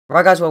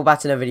Right guys, welcome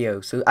back to another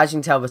video. So as you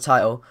can tell by the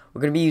title,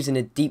 we're going to be using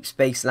a deep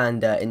space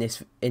lander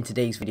in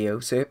today's video.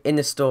 So in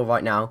the store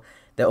right now,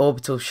 the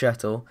orbital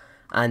shuttle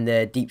and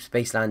the deep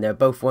space lander are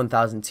both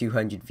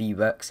 1,200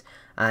 V-Bucks.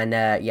 And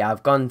yeah,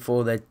 I've gone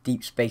for the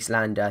deep space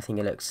lander. I think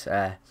it looks,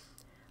 I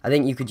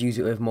think you could use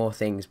it with more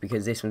things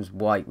because this one's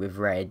white with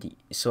red.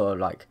 It's sort of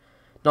like,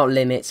 not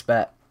limits,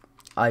 but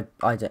I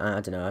don't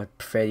know, I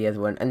prefer the other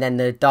one. And then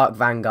the Dark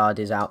Vanguard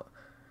is out,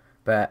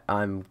 but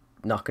I'm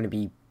not going to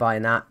be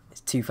buying that.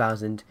 It's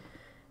 2,000,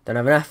 don't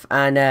have enough.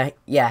 And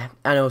yeah,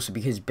 and also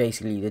because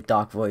basically the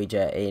Dark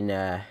Voyager in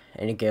a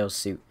girl's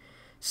suit.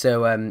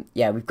 So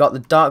yeah, we've got the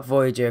Dark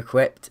Voyager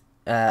equipped,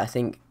 I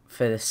think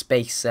for the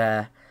Space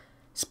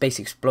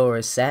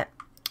Explorers set,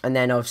 and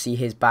then obviously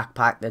his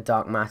backpack, the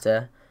Dark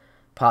Matter,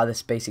 part of the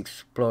Space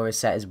Explorers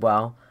set as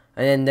well.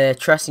 And then the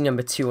trusty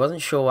number 2, I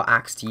wasn't sure what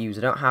axe to use.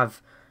 I don't have,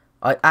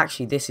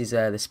 actually this is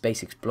the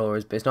Space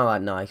Explorers, but it's not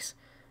that nice.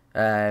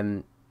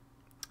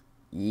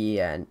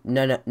 Yeah,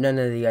 none of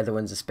the other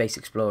ones are Space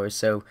Explorers,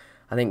 so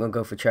I think we'll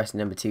go for trusty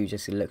number 2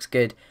 just so it looks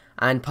good.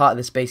 And part of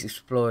the Space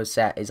Explorers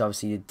set is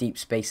obviously the Deep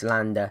Space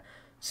Lander,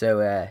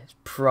 so it's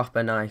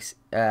proper nice.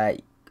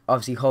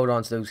 Obviously hold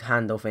on to those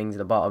handle things at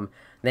the bottom.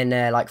 Then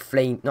like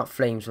not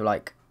flames, but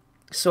like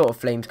sort of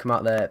flames come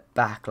out the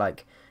back,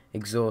 like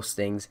exhaust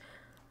things.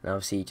 And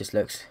obviously it just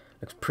looks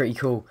pretty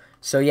cool.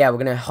 So yeah, we're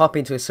gonna hop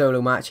into a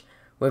solo match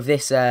with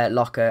this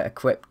locker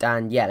equipped,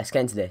 and yeah, let's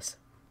get into this.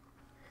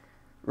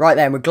 Right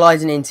then, we're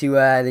gliding into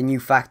the new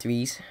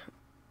factories.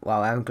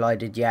 Well, I haven't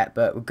glided yet,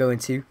 but we're going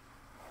to.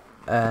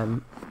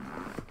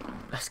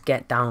 Let's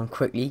get down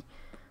quickly.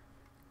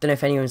 Don't know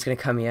if anyone's going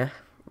to come here.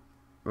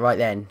 Right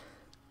then.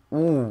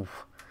 Ooh.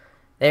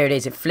 There it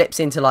is. It flips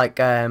into like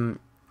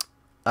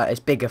its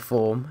bigger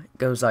form. It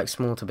goes like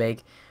small to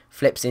big.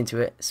 Flips into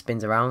it.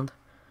 Spins around.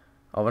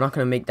 Oh, we're not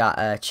going to make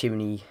that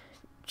chimney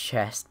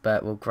chest,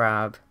 but we'll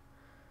grab...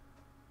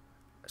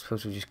 I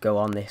suppose we'll just go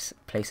on this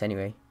place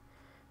anyway.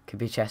 Could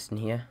be a chest in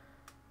here.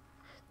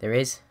 There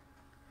is.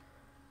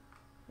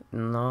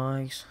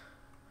 Nice.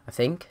 I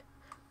think.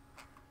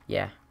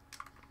 Yeah.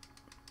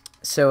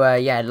 So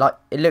yeah, like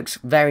it looks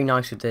very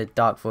nice with the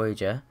Dark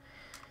Voyager.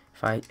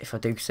 If I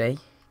do say.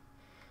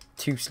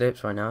 2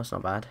 slips right now, it's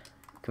not bad.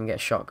 Can we get a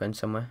shotgun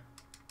somewhere?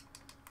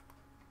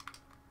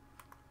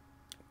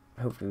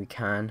 Hopefully we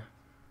can.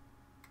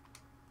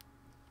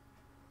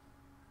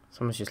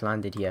 Someone's just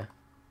landed here.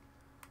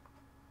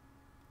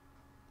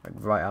 Like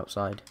right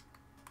outside.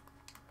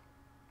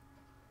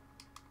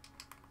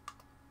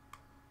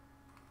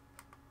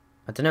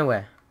 I don't know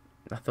where.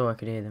 I thought I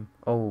could hear them.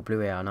 Oh,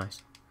 blue AR,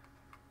 nice.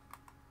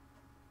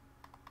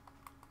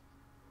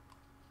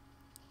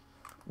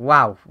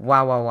 Wow,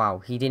 wow, wow, wow.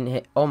 He didn't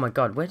hit. Oh my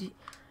god, where did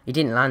he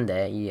didn't land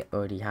there. He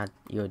already had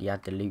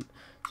the loot,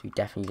 so he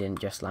definitely didn't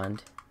just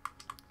land.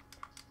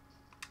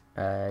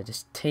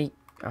 Just take.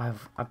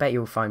 I bet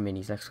you'll find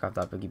minis. Let's grab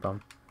that boogie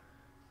bomb.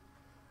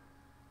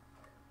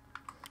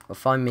 We'll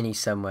find minis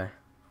somewhere.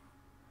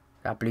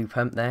 That blue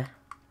pump there.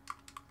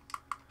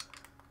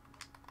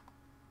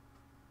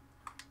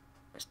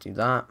 Let's do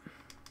that.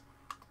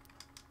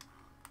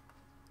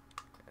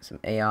 Some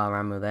AR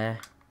ammo there.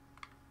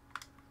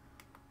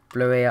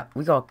 Blue AR.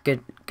 We got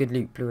good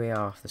loot. Blue AR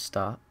off the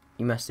start.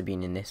 He must have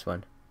been in this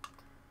one.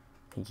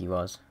 I think he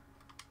was.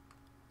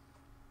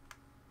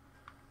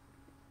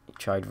 He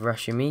tried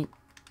rushing me.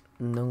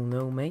 No,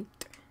 mate.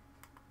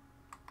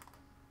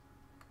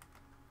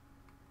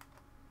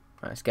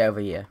 Right, let's get over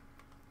here.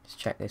 Let's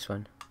check this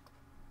one.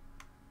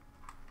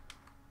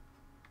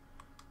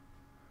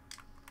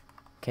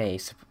 Okay,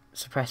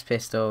 suppressed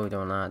pistol.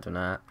 Don't want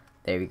that.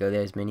 There we go.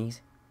 There's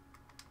minis.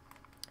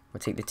 We'll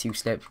take the 2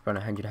 slips. Run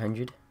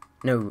 100.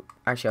 No,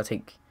 actually, I'll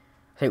take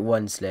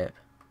 1 slip.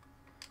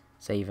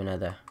 Save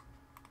another.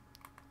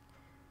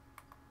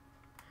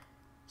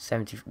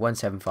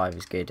 175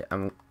 is good.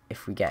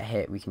 If we get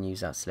hit, we can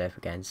use that slip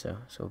again. So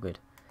it's all good.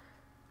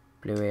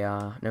 Blue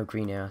AR. No,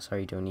 green AR.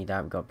 Sorry, don't need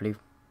that. We've got blue.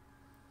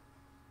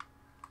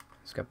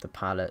 Let's grab the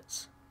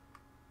pallets.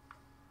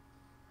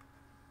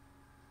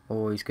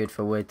 Always good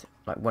for wood.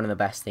 Like one of the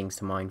best things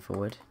to mine for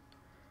wood.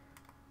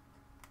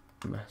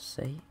 I must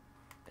say.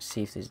 Let's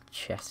see if there's a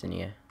chest in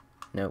here.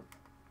 Nope.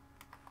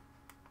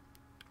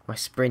 My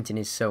sprinting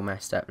is so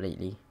messed up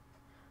lately.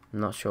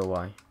 I'm not sure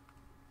why.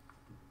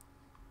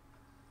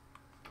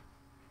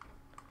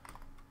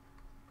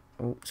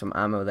 Oh, some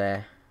ammo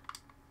there.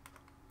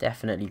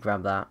 Definitely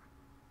grab that.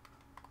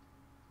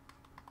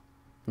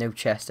 No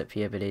chest up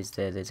here, but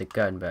there's a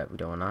gun, but we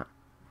don't want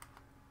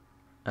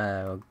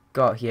that.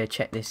 Got here.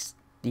 Check these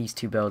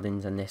 2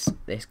 buildings and this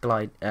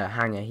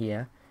hangar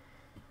here.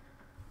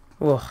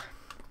 Oh.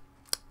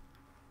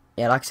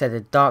 Yeah, like I said,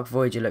 the Dark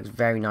Voyager looks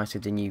very nice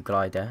with the new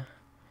glider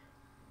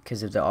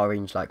because of the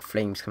orange like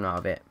flames coming out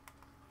of it.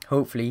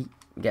 Hopefully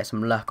we get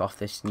some luck off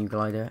this new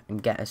glider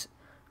and get us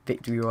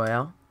victory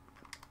royale.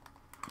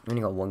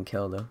 Only got 1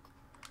 kill though.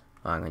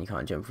 Oh, hang on, you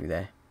can't jump through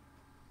there.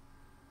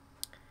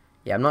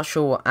 Yeah, I'm not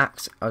sure what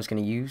axe I was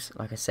going to use.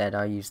 Like I said,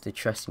 I used the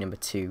trusty number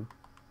 2,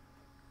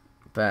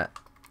 but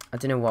I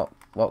don't know what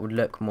what would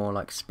look more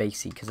like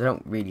spacey, because I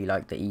don't really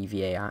like the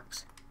EVA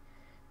axe.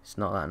 It's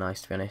not that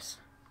nice, to be honest.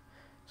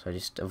 So I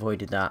just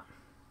avoided that.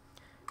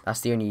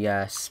 That's the only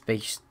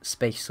space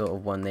sort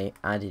of one they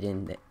added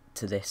in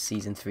to this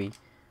season 3.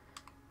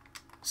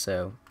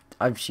 So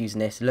I'm just using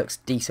this. It looks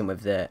decent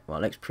with the, well,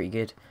 it looks pretty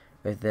good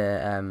with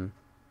the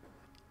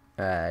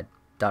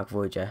Dark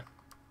Voyager.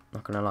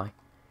 Not gonna lie.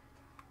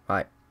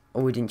 Right.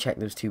 Oh, we didn't check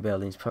those 2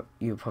 buildings.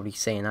 You were probably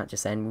saying that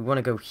just then. We want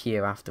to go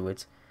here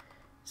afterwards.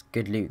 It's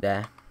good loot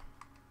there.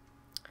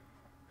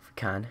 If we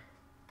can.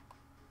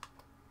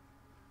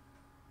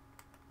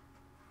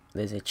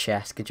 There's a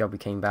chest. Good job we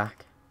came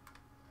back.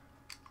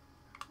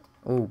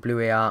 Oh,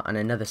 blue AR and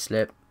another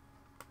slip.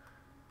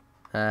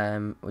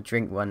 We'll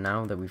drink one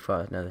now that we've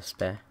got another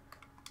spare.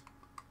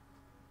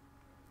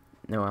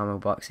 No ammo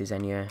boxes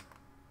anywhere.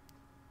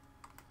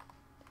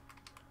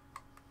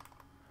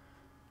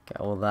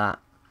 Get all that.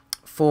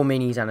 4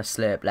 minis and a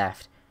slurp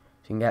left. So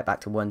we can get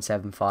back to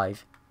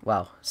 175.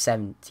 Well,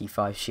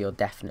 75 shield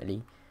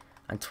definitely.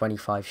 And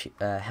 25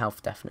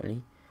 health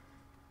definitely.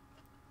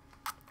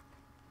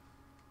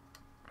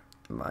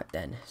 Right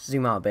then.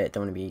 Zoom out a bit.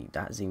 Don't want to be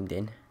that zoomed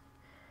in.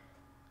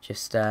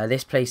 Just,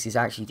 this place is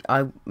actually...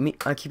 I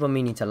keep on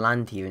meaning to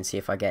land here and see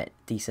if I get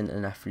decent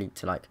enough loot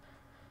to, like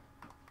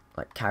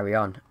carry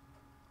on.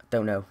 I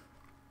don't know.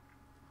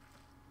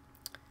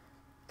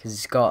 Because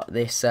it's got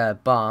this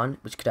barn,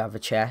 which could have a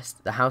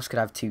chest. The house could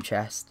have 2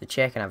 chests. The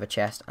chair can have a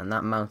chest. And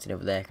that mountain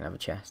over there can have a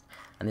chest.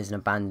 And there's an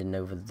abandoned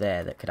over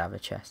there that could have a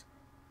chest.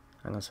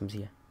 Hang on, someone's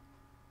here.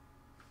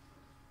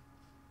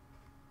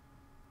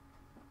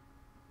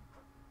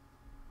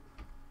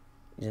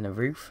 He's in a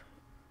roof?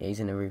 Yeah, he's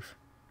in a roof.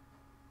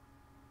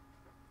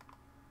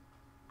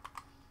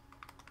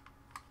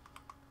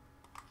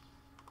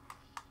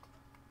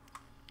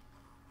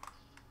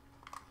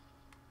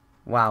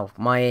 Wow,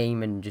 my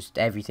aim and just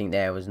everything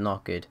there was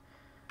not good.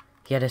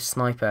 He had a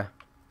sniper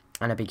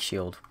and a big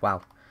shield.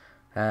 Wow.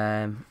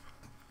 I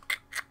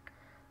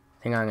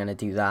think I'm going to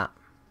do that.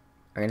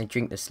 I'm going to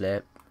drink the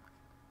slurp.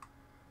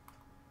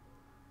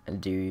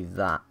 And do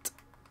that.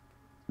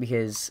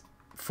 Because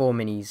 4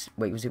 minis...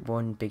 Wait, was it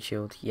 1 big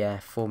shield? Yeah,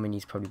 4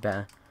 minis probably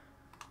better.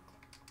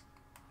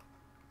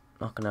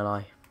 Not going to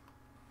lie.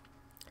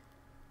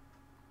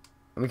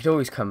 And we could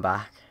always come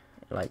back.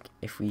 Like,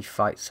 if we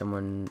fight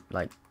someone,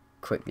 like...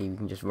 quickly, we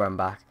can just run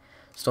back.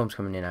 Storm's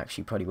coming in,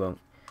 actually, probably won't.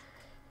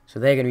 So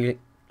they're going to be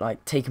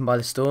like taken by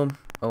the storm.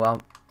 Oh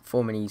well,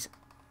 4 minis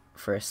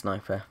for a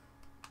sniper.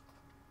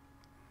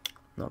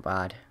 Not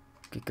bad.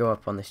 Could go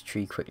up on this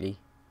tree quickly,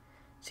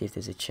 see if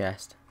there's a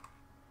chest.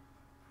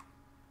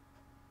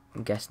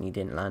 I'm guessing he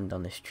didn't land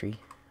on this tree,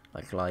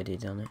 like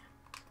glided on it.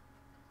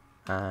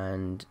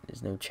 And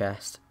there's no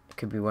chest. It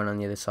could be one on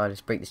the other side.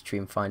 Let's break this tree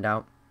and find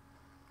out.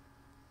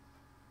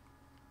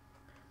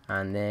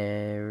 And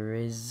there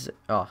is...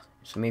 oh,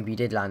 so maybe he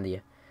did land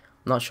here.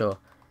 I'm not sure.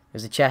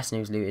 There's a chest and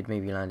he was looted.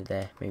 Maybe he landed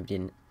there. Maybe he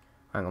didn't.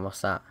 Hang on,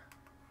 what's that?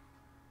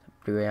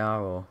 Blue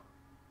AR or...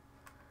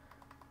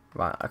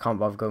 right, I can't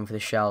bother going for the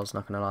shells,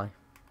 not gonna lie.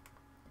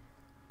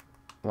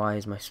 Why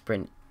is my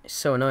sprint... it's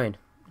so annoying.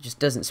 It just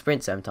doesn't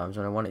sprint sometimes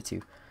when I want it to.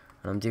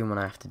 And I'm doing what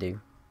I have to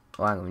do.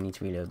 Oh, hang on, we need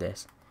to reload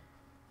this.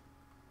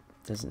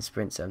 It doesn't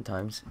sprint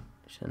sometimes.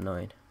 It's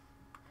annoying.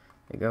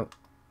 There we go.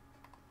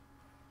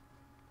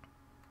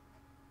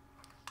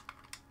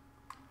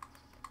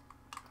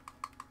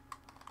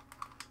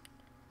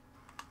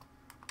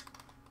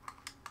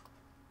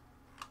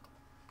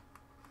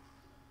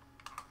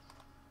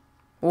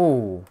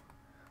 Oh,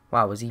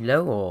 wow, was he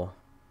low or...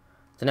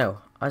 I don't know.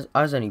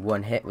 I was only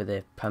 1 hit with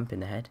a pump in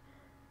the head.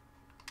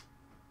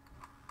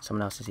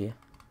 Someone else is here.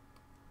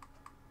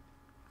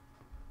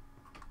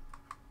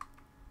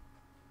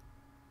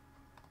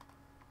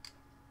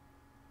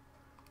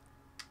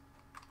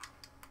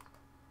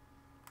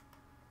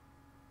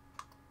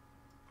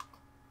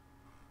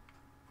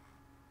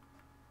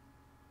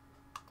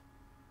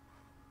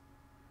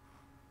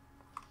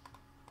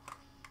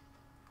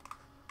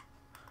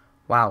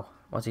 Wow.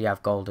 What do you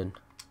have? Golden.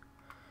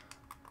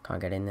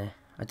 Can't get in there.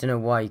 I don't know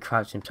why he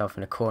crouched himself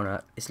in a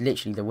corner. It's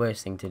literally the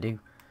worst thing to do.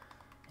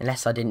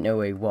 Unless I didn't know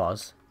where he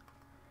was.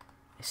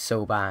 It's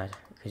so bad.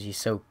 Because you're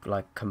so,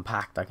 like,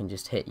 compact. I can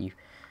just hit you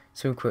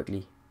so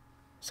quickly.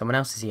 Someone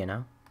else is here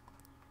now.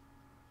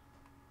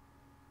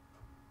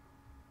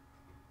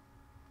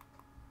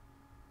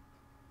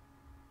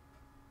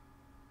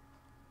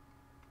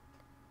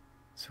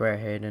 Swear I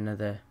heard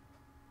another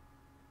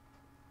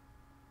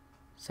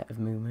set of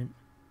movement.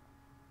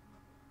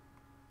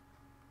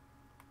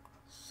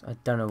 I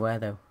don't know where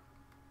though.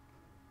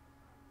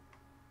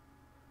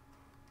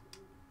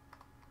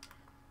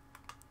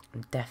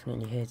 I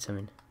definitely heard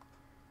something.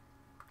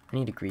 I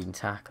need a green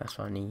tack, that's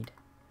what I need.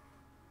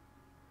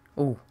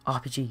 Oh,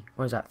 RPG.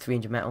 What is that?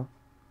 300 metal?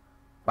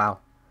 Wow.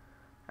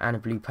 And a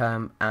blue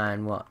perm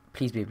and what?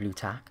 Please be a blue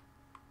tack.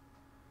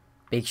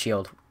 Big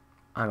shield.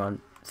 Hang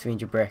on.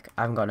 300 brick.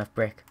 I haven't got enough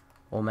brick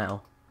or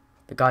metal.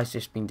 The guy's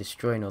just been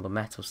destroying all the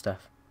metal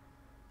stuff.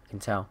 I can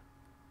tell.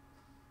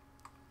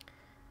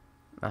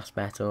 That's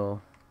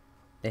metal.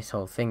 This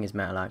whole thing is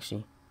metal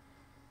actually.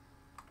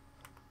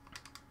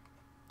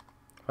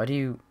 I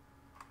do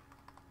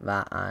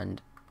that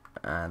and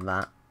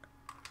that,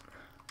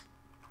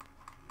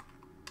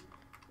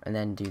 and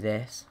then do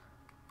this,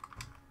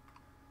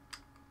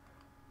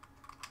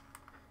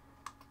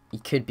 you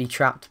could be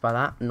trapped by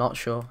that. Not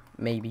sure.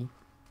 Maybe.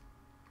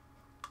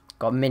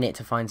 Got a minute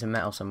to find some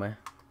metal somewhere.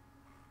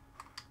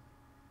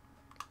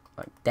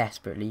 Like,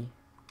 desperately.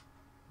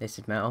 This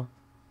is metal.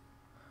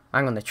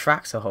 Hang on, the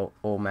tracks are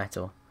all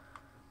metal.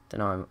 Don't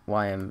know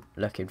why I'm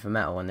looking for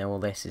metal when all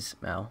this is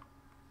metal.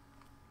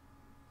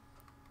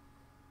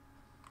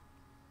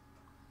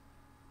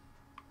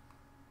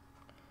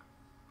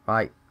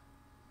 Right.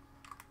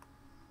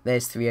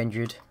 There's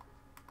 300.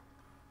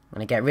 I'm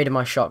going to get rid of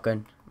my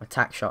shotgun, my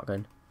tac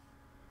shotgun,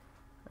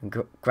 and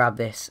grab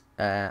this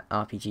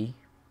RPG.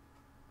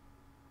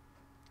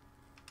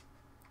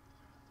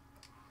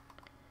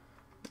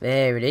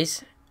 There it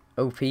is.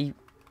 OP. We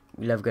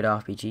love good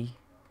RPG.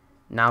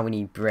 Now we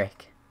need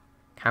brick.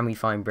 Can we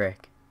find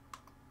brick?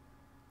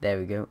 There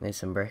we go. There's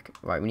some brick.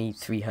 Right, we need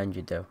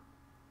 300 though.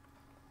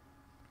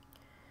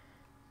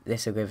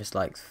 This will give us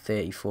like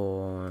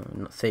 34,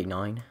 not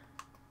 39.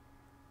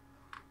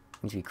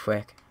 Need to be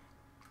quick.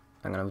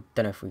 Don't know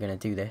if we're gonna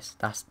do this.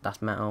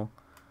 That's metal.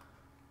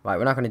 Right,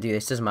 we're not gonna do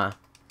this. Doesn't matter.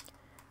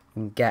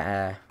 We can get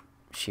a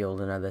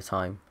shield another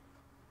time.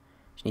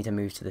 Just need to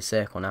move to the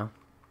circle now.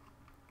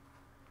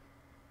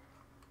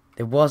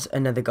 There was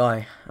another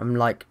guy. I'm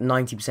like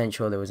 90%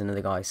 sure there was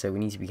another guy, so we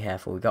need to be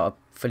careful. We got a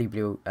fully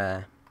blue.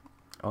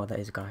 Oh, there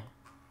is a guy.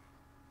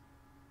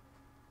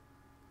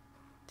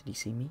 Did he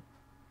see me?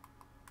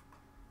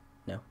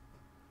 No.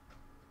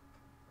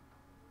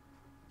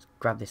 Let's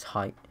grab this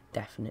height,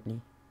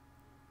 definitely.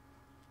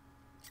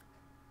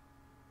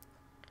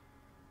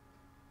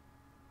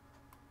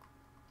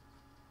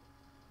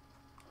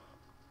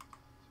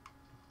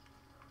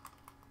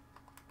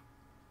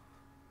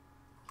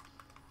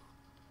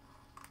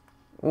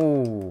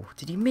 Oh,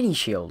 did he mini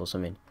shield or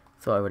something?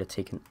 Thought I would have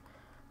taken.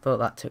 Thought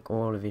that took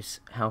all of his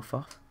health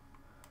off.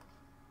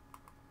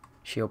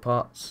 Shield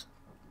parts.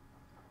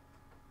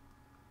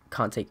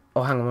 Can't take.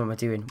 Oh, hang on, what am I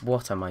doing?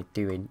 What am I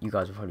doing? You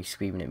guys were probably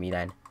screaming at me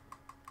then.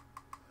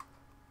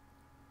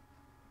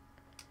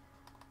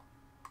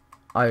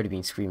 I would have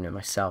been screaming at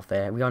myself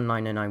there. Are we on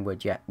 909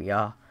 wood yet? We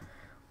are.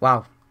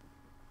 Wow.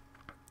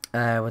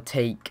 We'll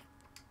take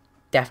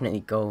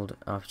definitely gold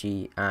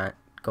RPG and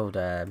gold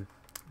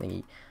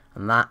thingy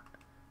and that.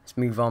 Let's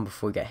move on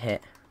before we get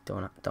hit.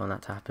 Don't want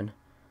that to happen.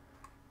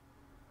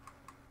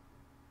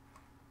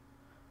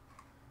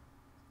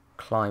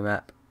 Climb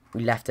up.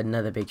 We left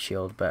another big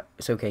shield, but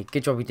it's okay.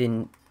 Good job we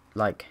didn't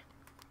like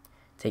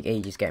take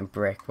ages getting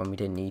brick when we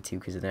didn't need to,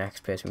 because of the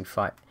next person we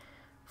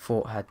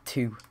fought had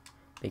 2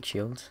 big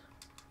shields.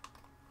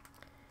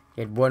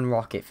 He had 1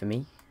 rocket for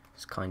me.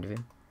 It's kind of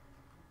him.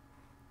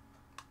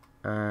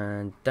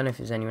 And don't know if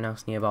there's anyone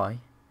else nearby.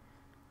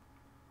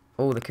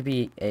 Oh, there could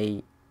be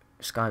a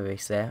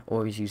skybase there,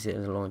 or he's used it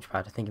as a launch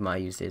pad. I think he might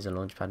have used it as a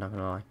launch pad, not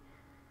gonna lie.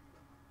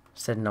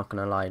 Said not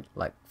gonna lie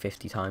like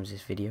 50 times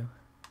this video.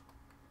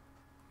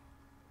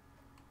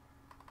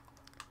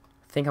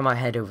 I think I might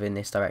head over in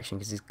this direction,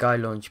 because this guy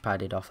launch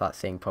padded off that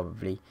thing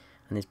probably,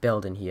 and this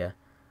building here.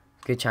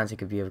 Good chance it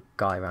could be a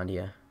guy around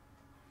here.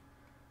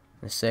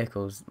 And the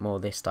circle's more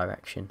this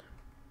direction.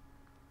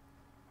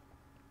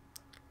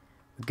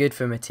 Good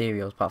for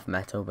materials apart from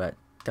metal, but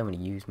don't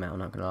really use metal,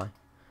 not gonna lie.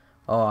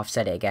 Oh, I've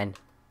said it again.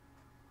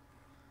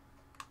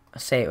 I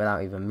say it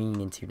without even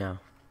meaning to now.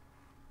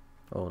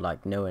 Or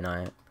like knowing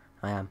I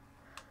am.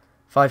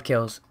 5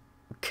 kills.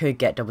 We could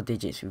get double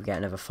digits if we get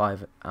another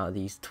 5 out of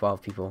these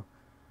 12 people.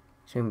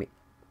 It's going to be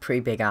a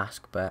pretty big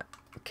ask, but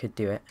we could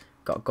do it.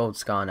 Got a gold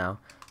scar now,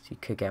 so you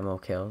could get more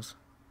kills.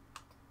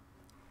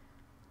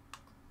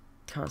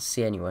 Can't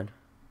see anyone.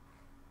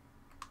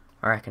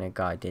 I reckon a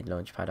guy did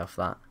launch pad off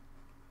that.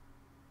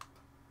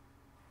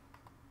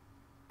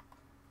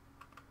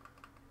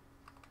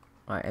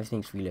 Right,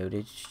 everything's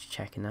reloaded, just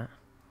checking that.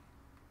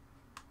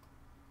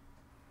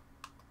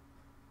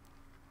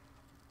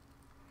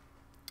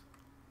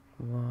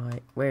 Why?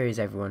 Where is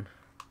everyone?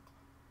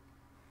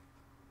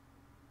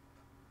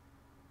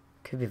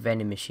 Could be a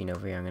vending machine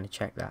over here. I'm going to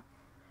check that,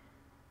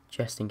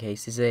 just in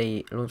case. There's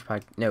a launch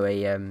pad. No,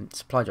 a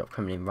supply drop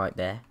coming in right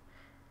there.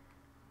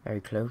 Very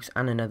close,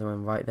 and another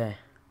one right there.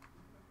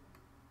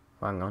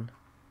 Hang on.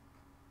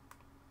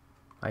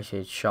 I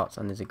should shots,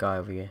 and there's a guy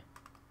over here.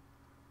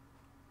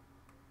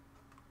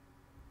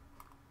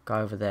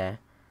 Guy over there,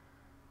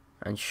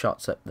 and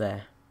shots up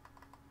there.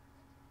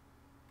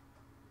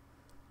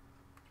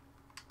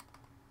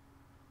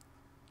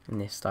 In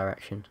this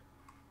direction.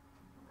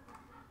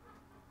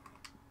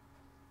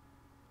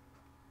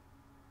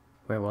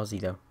 Where was he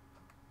though?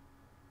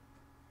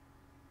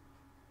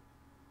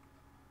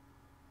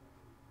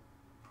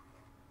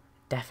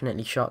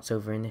 Definitely shots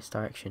over in this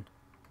direction.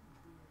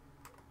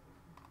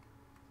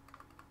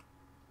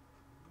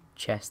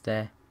 Chest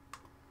there.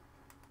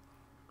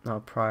 Not a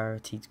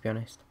priority, to be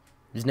honest.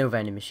 There's no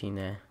vending machine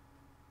there.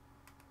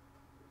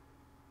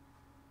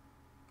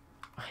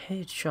 I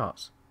heard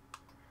shots.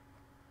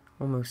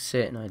 Almost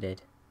certain I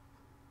did.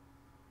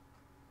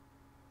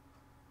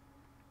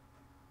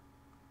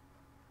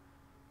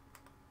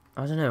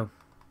 I don't know.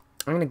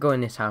 I'm gonna go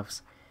in this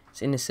house.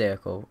 It's in a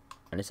circle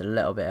and it's a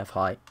little bit of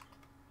height.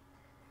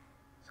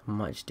 So I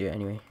might just do it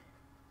anyway.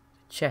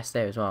 Chest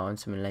there as well and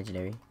something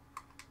legendary.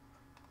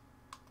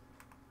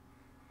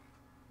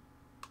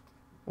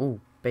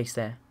 Ooh, base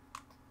there.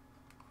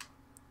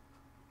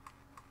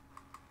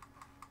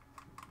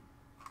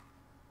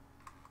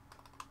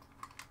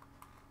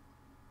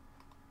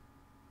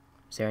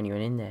 Is there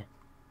anyone in there?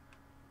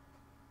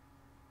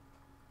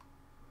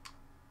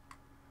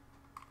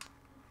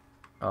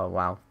 Oh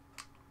wow.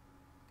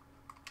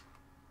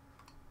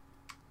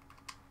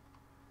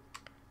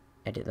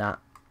 Edit that.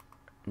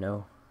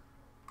 No.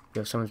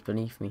 Yo, someone's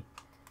beneath me.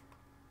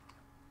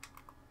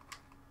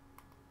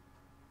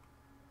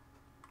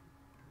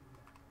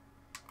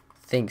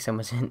 I think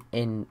someone's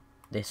in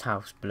this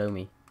house below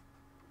me.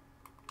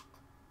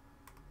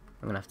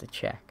 I'm gonna have to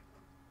check.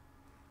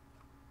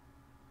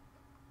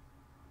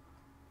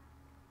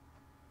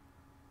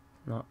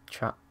 Not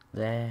trapped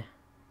there.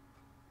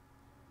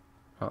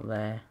 Not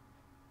there.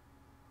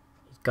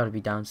 He's got to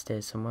be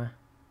downstairs somewhere.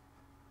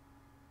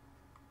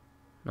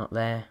 Not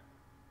there.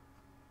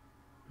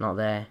 Not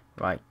there.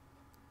 Right.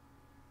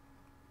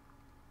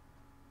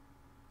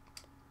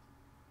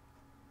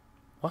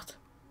 What?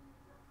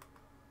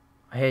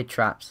 I heard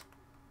traps.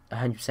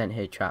 100%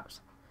 heard traps.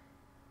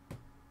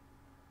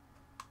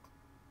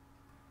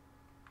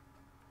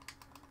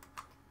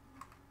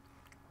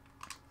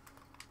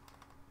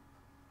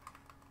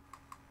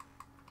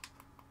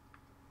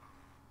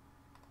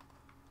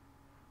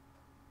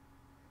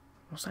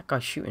 What's that guy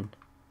shooting?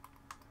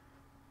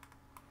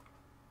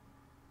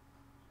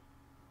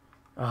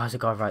 Oh, there's a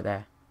guy right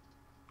there.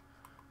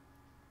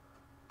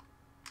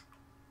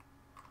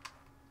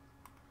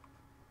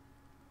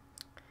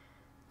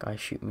 Guy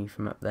shooting me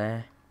from up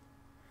there.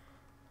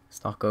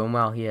 It's not going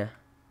well here.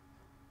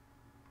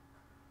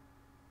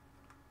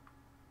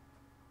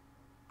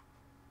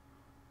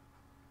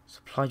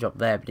 Supply drop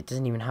there, but it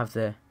doesn't even have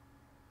the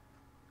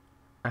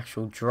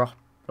actual drop,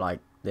 like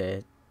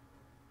the,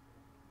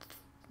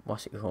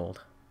 what's it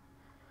called?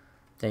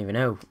 Don't even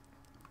know.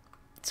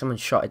 Someone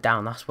shot it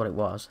down. That's what it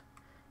was.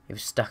 It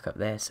was stuck up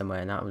there somewhere,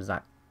 and that was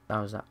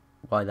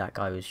why that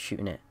guy was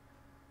shooting it.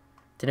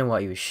 Didn't know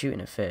what he was shooting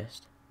at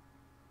first.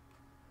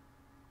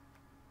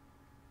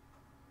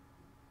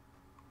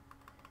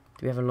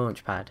 Do we have a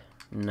launch pad?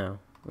 No,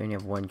 we only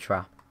have one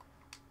trap.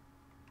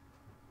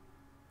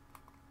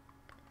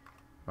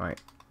 Right,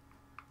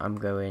 I'm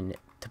going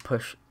to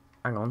push.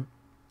 Hang on,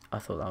 I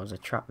thought that was a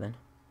trap then.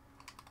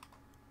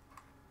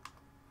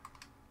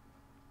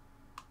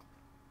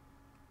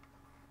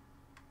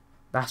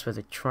 That's where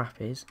the trap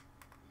is.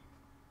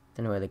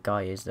 Don't know where the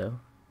guy is though.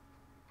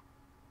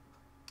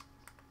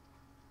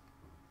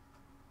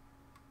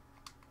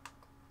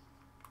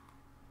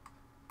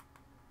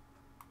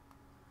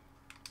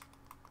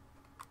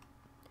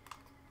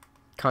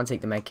 Can't take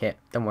the med kit.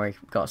 Don't worry,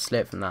 got a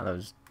slip from that. That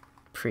was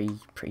pretty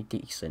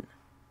decent.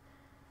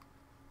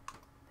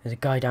 There's a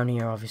guy down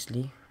here,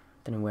 obviously.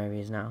 Don't know where he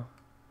is now.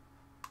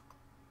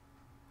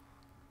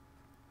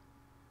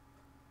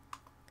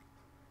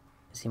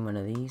 Is he in one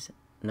of these?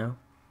 No.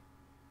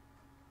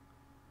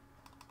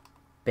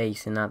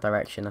 Base in that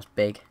direction. That's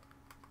big.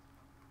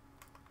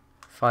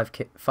 Five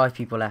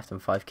people left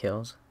and 5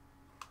 kills.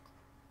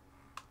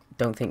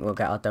 Don't think we'll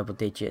get our double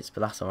digits,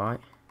 but that's alright.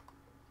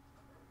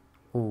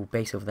 Ooh,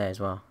 base over there as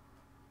well.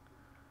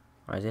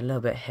 Alright, there's a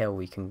little bit of hill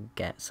we can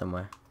get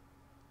somewhere.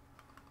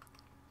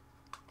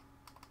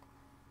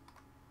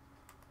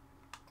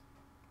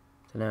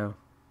 Dunno.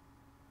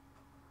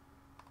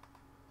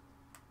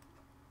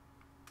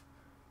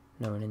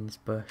 No one in this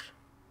bush.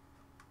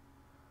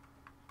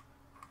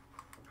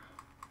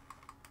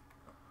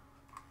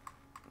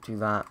 Do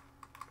that.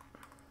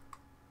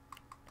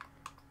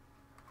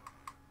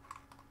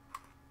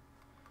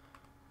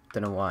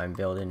 Don't know why I'm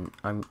building.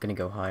 I'm gonna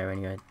go higher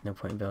anyway. No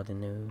point in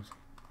building those.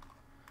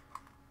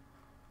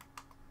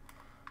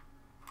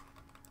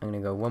 I'm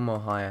gonna go one more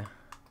higher.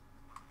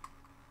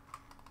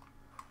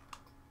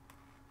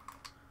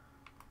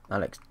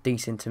 That looks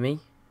decent to me.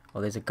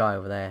 Oh, there's a guy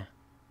over there.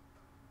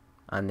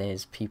 And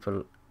there's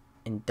people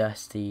in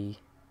Dusty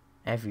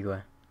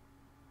everywhere.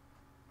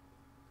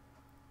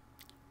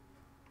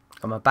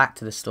 Got my back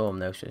to the storm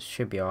though, so it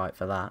should be alright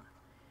for that.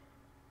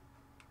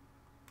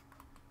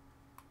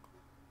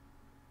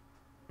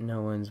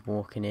 No one's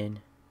walking in.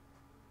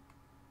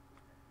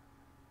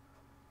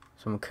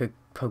 Someone could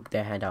poke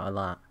their head out of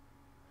that.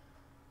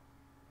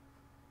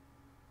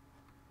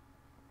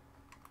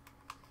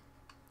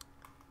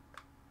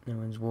 No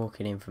one's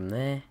walking in from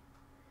there.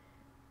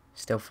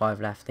 Still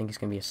 5 left. I think it's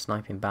going to be a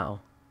sniping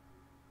battle.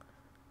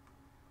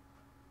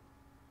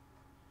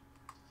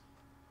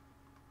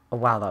 Oh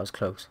wow, that was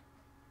close.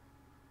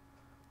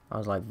 That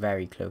was like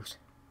very close.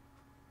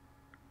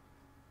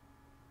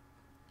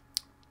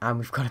 And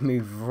we've got to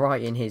move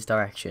right in his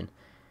direction.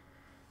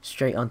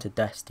 Straight onto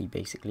Dusty,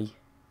 basically.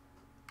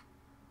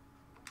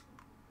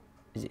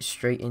 Is it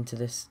straight into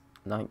this,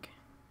 like...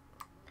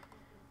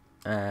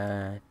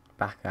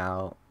 back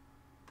out.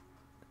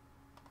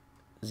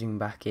 Zoom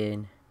back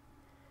in.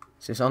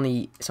 So it's on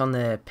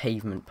the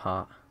pavement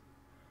part.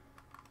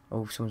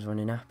 Oh, someone's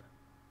running up.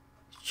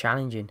 It's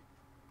challenging.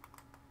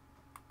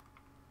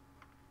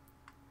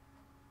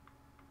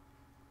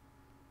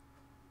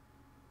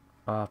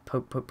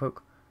 Poke, poke,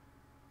 poke.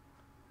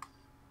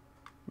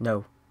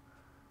 No.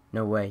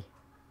 No way.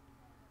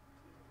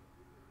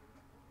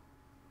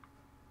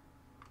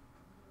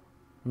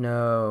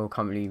 No,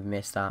 can't believe we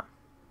missed that.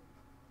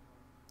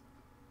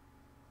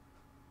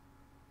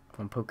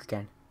 Come on, poke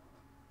again.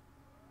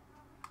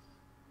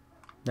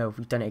 No,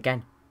 we've done it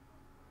again.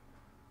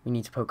 We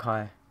need to poke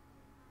higher.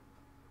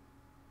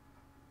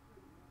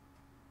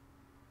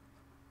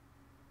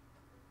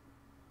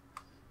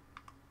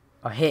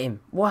 I hit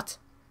him. What?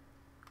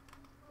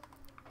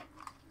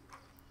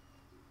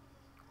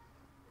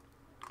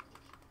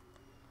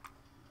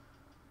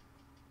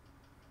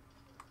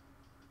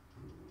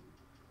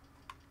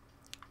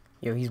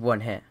 Yo, he's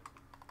one hit.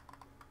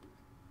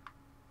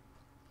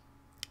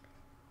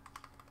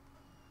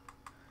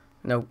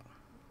 Nope.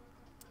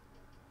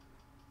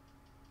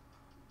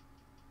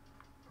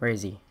 Where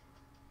is he?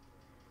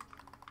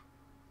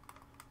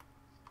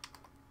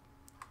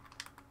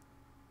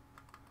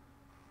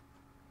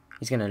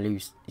 He's gonna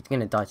lose. He's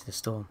gonna die to the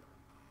storm.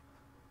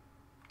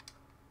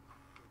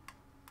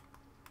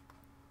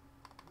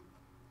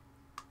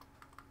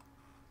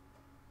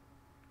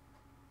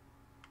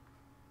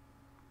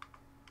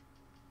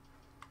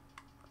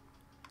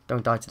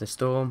 Don't die to the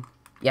storm.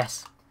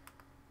 Yes.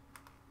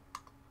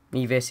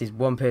 Me versus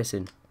one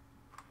person.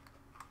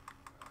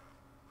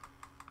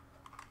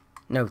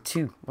 No,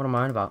 two. What am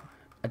I on about?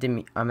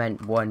 I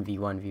meant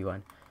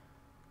 1v1v1.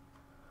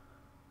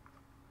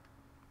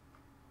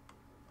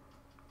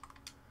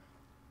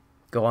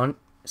 Go on.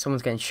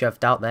 Someone's getting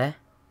shoved out there.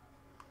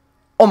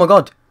 Oh my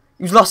god.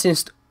 He was lost in...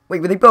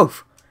 Wait, were they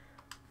both?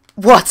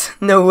 What?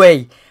 No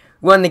way.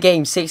 Won the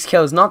game. 6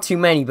 kills. Not too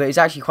many, but it was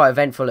actually quite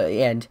eventful at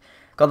the end.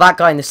 Got that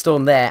guy in the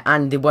storm there,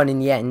 and the one in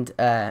the end.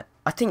 I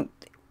think...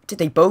 Did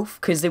they both?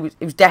 Because it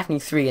was definitely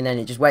 3, and then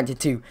it just went to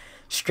 2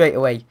 straight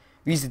away.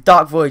 We used the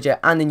Dark Voyager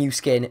and the new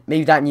skin.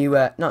 Maybe that new...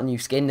 not new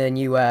skin, the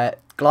new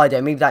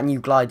glider. Maybe that new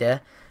glider.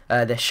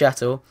 The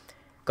shuttle.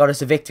 Got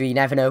us a victory, you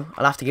never know.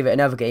 I'll have to give it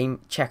another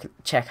game, check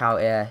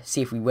out,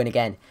 see if we win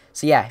again.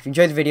 So yeah, if you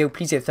enjoyed the video,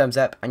 please hit a thumbs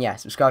up, and yeah,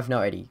 subscribe if not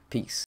already.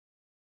 Peace.